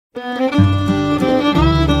Top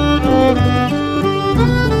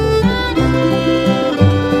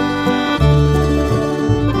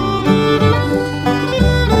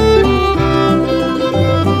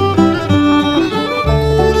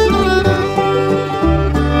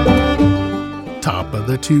of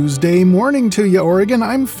the Tuesday morning to you, Oregon.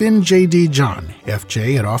 I'm Finn J.D. John,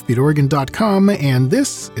 FJ at offbeatoregon.com, and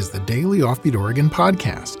this is the Daily Offbeat Oregon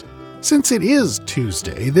podcast. Since it is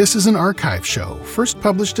Tuesday, this is an archive show, first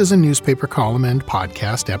published as a newspaper column and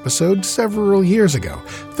podcast episode several years ago.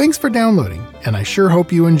 Thanks for downloading, and I sure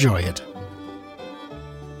hope you enjoy it.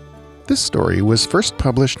 This story was first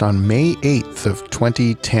published on May 8th of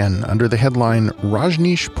 2010 under the headline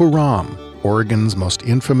Rajneeshpuram, Oregon's most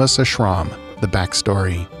infamous ashram, the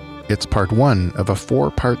backstory. It's part one of a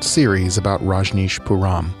 4-part series about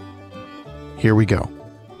Rajneeshpuram. Here we go.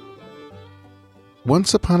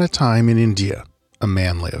 Once upon a time in India, a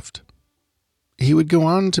man lived. He would go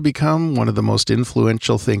on to become one of the most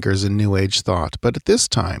influential thinkers in New Age thought, but at this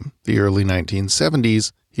time, the early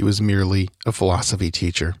 1970s, he was merely a philosophy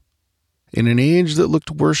teacher. In an age that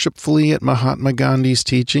looked worshipfully at Mahatma Gandhi's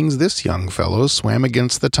teachings, this young fellow swam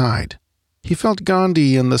against the tide. He felt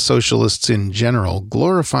Gandhi and the socialists in general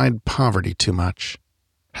glorified poverty too much.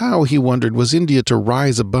 How, he wondered, was India to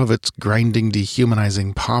rise above its grinding,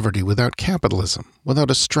 dehumanizing poverty without capitalism, without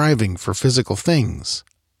a striving for physical things?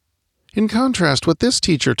 In contrast, what this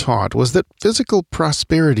teacher taught was that physical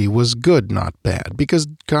prosperity was good, not bad, because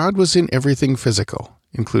God was in everything physical,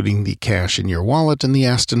 including the cash in your wallet and the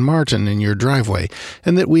Aston Martin in your driveway,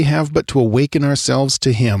 and that we have but to awaken ourselves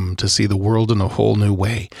to Him to see the world in a whole new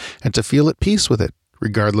way, and to feel at peace with it,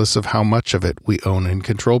 regardless of how much of it we own and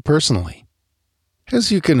control personally. As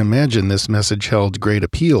you can imagine, this message held great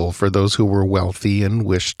appeal for those who were wealthy and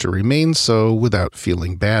wished to remain so without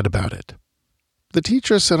feeling bad about it. The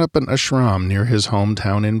teacher set up an ashram near his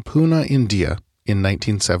hometown in Pune, India, in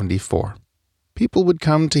 1974. People would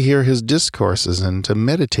come to hear his discourses and to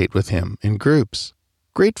meditate with him in groups.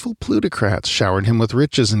 Grateful plutocrats showered him with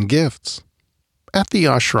riches and gifts. At the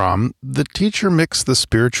ashram, the teacher mixed the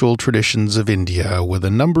spiritual traditions of India with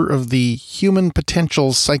a number of the human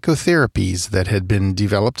potential psychotherapies that had been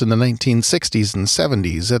developed in the 1960s and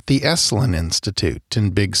 70s at the Esalen Institute in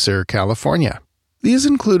Big Sur, California. These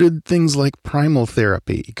included things like primal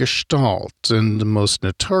therapy, Gestalt, and most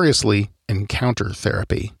notoriously, encounter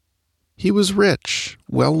therapy. He was rich,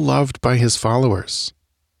 well-loved by his followers,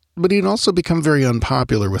 but he'd also become very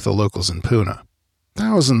unpopular with the locals in Pune.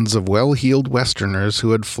 Thousands of well-heeled Westerners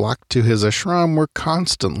who had flocked to his ashram were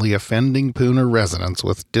constantly offending Pune residents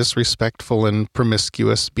with disrespectful and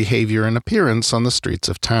promiscuous behavior and appearance on the streets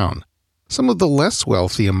of town. Some of the less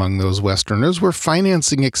wealthy among those Westerners were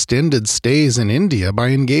financing extended stays in India by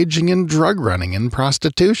engaging in drug running and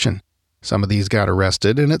prostitution. Some of these got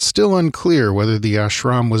arrested, and it's still unclear whether the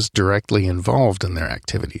ashram was directly involved in their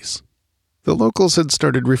activities. The locals had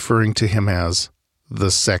started referring to him as the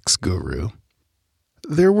sex guru.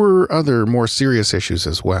 There were other, more serious issues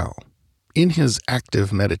as well. In his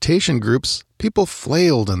active meditation groups, people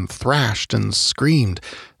flailed and thrashed and screamed,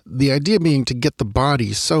 the idea being to get the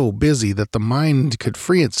body so busy that the mind could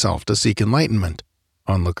free itself to seek enlightenment.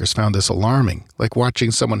 Onlookers found this alarming, like watching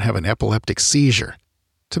someone have an epileptic seizure.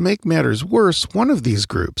 To make matters worse, one of these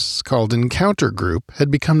groups, called Encounter Group, had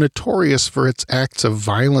become notorious for its acts of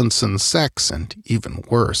violence and sex, and even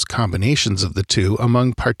worse, combinations of the two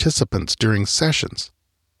among participants during sessions.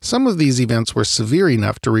 Some of these events were severe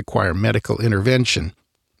enough to require medical intervention.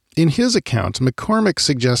 In his account, McCormick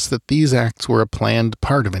suggests that these acts were a planned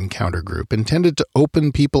part of Encounter Group, intended to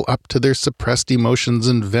open people up to their suppressed emotions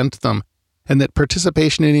and vent them, and that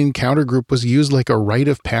participation in Encounter Group was used like a rite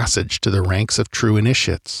of passage to the ranks of true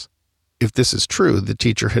initiates. If this is true, the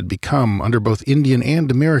teacher had become, under both Indian and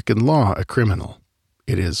American law, a criminal.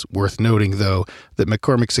 It is worth noting, though, that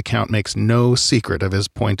McCormick's account makes no secret of his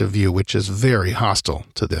point of view, which is very hostile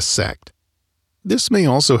to this sect. This may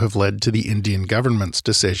also have led to the Indian government's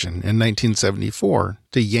decision in 1974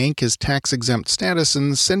 to yank his tax-exempt status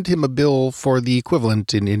and send him a bill for the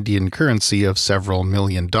equivalent in Indian currency of several $1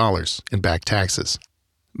 million in back taxes.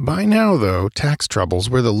 By now, though, tax troubles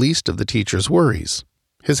were the least of the teacher's worries.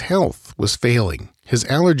 His health was failing. His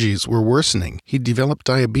allergies were worsening. He'd developed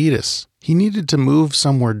diabetes. He needed to move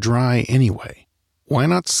somewhere dry anyway. Why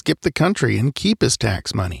not skip the country and keep his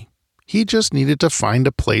tax money? He just needed to find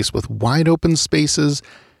a place with wide open spaces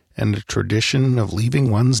and a tradition of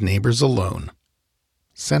leaving one's neighbors alone.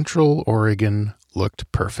 Central Oregon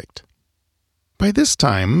looked perfect. By this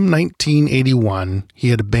time, 1981, he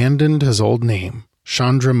had abandoned his old name,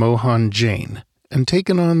 Chandra Mohan Jain, and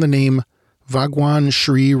taken on the name Bhagwan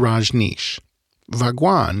Sri Rajneesh.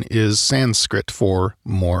 Bhagwan is Sanskrit for,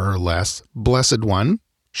 more or less, Blessed One,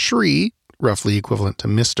 Shri, roughly equivalent to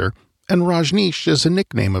Mr., and Rajneesh is a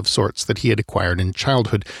nickname of sorts that he had acquired in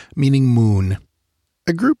childhood, meaning moon.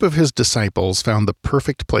 A group of his disciples found the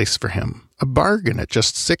perfect place for him, a bargain at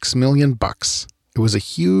just $6 million. It was a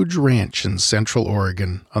huge ranch in central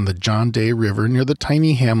Oregon on the John Day River near the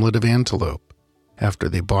tiny hamlet of Antelope. After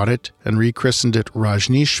they bought it and rechristened it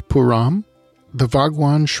Rajneeshpuram, the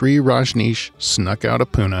Bhagwan Shri Rajneesh snuck out of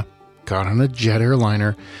Pune, got on a jet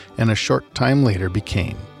airliner, and a short time later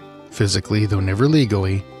became, physically though never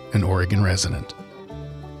legally, an Oregon resident.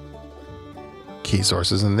 Key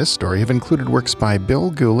sources in this story have included works by Bill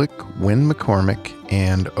Gulick, Wynne McCormick,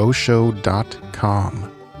 and Osho.com.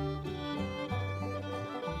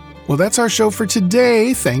 Well, that's our show for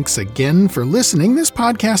today. Thanks again for listening. This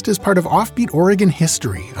podcast is part of Offbeat Oregon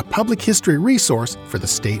History, a public history resource for the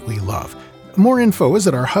state we love. More info is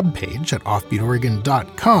at our hub page at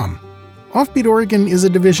offbeatoregon.com. Offbeat Oregon is a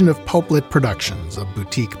division of Pulplit Productions, a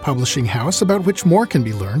boutique publishing house about which more can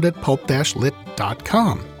be learned at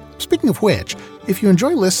pulp-lit.com. Speaking of which, if you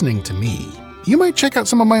enjoy listening to me, you might check out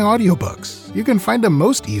some of my audiobooks. You can find them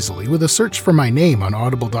most easily with a search for my name on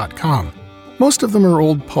audible.com. Most of them are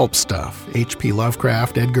old pulp stuff, H.P.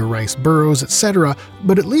 Lovecraft, Edgar Rice Burroughs, etc.,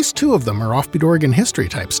 but at least 2 of them are Offbeat Oregon history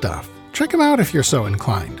type stuff. Check them out if you're so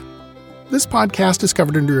inclined. This podcast is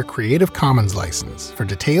covered under a Creative Commons license. For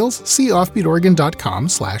details, see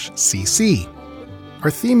offbeatoregon.com/cc.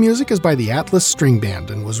 Our theme music is by the Atlas String Band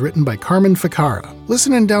and was written by Carmen Ficara.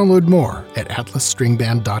 Listen and download more at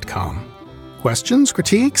atlasstringband.com. Questions,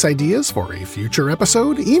 critiques, ideas for a future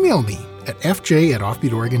episode? Email me at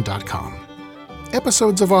fj@offbeatoregon.com.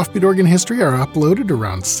 Episodes of Offbeat Oregon History are uploaded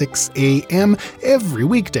around 6 a.m. every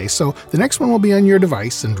weekday, so the next one will be on your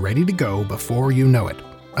device and ready to go before you know it.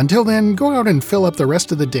 Until then, go out and fill up the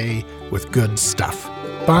rest of the day with good stuff.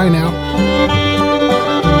 Bye now.